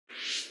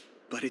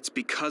But it's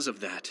because of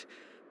that.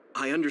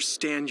 I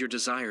understand your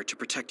desire to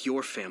protect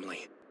your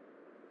family.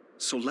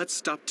 So let's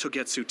stop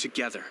Togetsu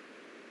together.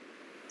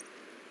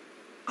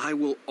 I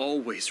will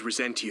always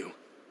resent you.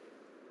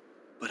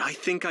 But I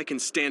think I can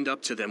stand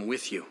up to them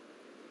with you.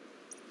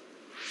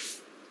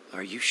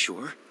 Are you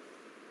sure?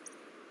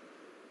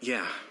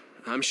 Yeah,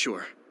 I'm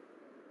sure.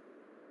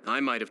 I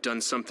might have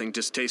done something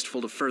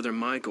distasteful to further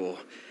my goal,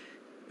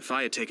 if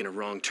I had taken a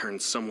wrong turn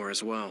somewhere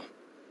as well.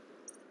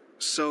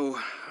 So,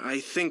 I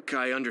think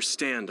I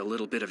understand a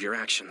little bit of your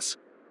actions.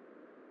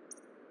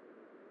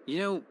 You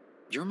know,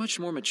 you're much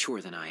more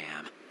mature than I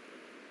am.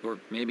 Or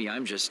maybe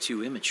I'm just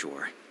too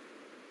immature.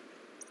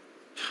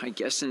 I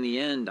guess in the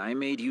end, I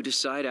made you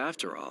decide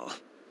after all.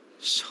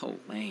 So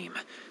lame.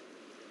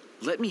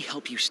 Let me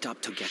help you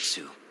stop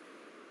Togetsu.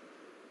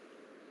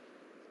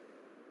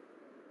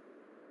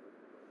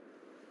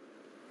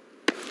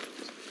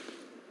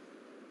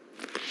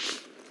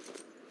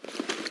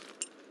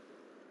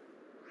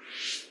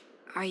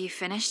 Are you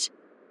finished?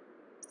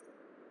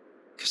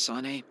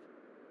 Kasane,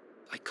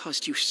 I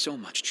caused you so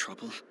much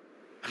trouble.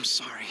 I'm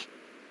sorry.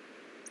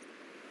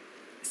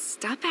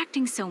 Stop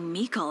acting so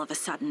meek all of a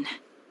sudden.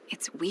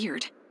 It's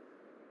weird.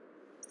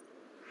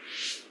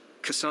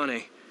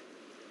 Kasane,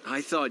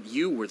 I thought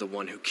you were the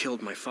one who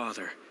killed my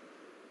father.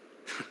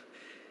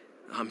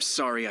 I'm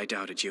sorry I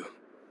doubted you.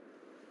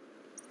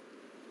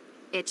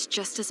 It's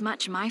just as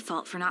much my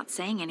fault for not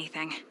saying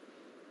anything.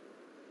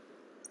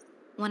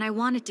 When I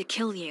wanted to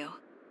kill you,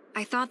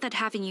 I thought that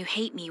having you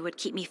hate me would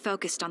keep me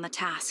focused on the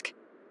task.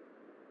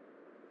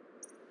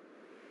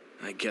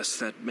 I guess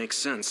that makes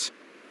sense.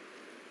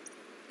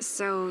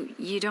 So,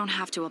 you don't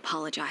have to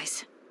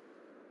apologize.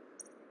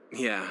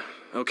 Yeah,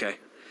 okay.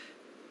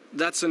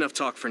 That's enough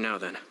talk for now,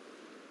 then.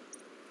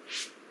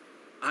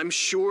 I'm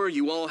sure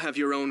you all have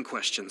your own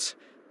questions.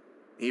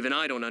 Even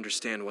I don't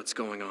understand what's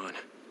going on.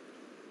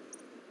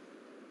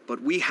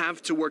 But we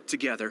have to work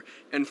together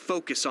and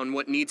focus on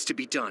what needs to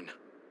be done.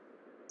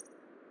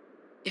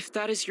 If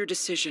that is your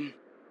decision,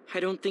 I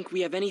don't think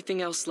we have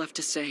anything else left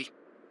to say.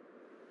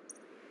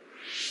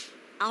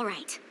 All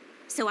right.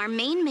 So our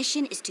main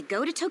mission is to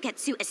go to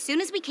Togetsu as soon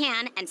as we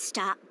can and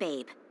stop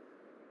Babe.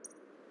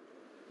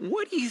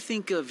 What do you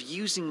think of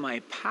using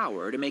my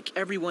power to make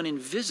everyone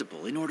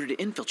invisible in order to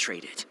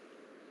infiltrate it?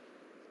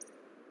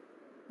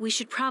 We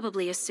should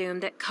probably assume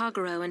that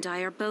Kagero and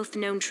I are both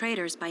known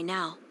traitors by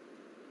now.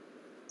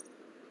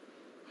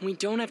 We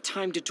don't have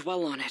time to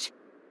dwell on it.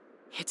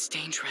 It's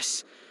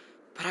dangerous,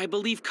 but I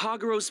believe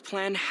Kagero's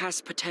plan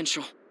has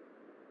potential.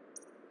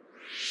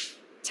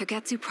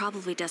 Togetsu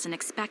probably doesn't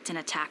expect an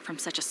attack from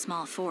such a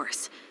small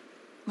force.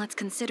 Let's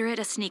consider it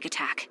a sneak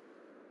attack.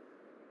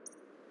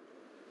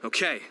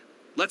 Okay,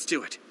 let's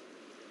do it.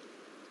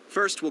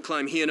 First, we'll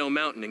climb Hino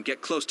Mountain and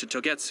get close to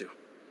Togetsu.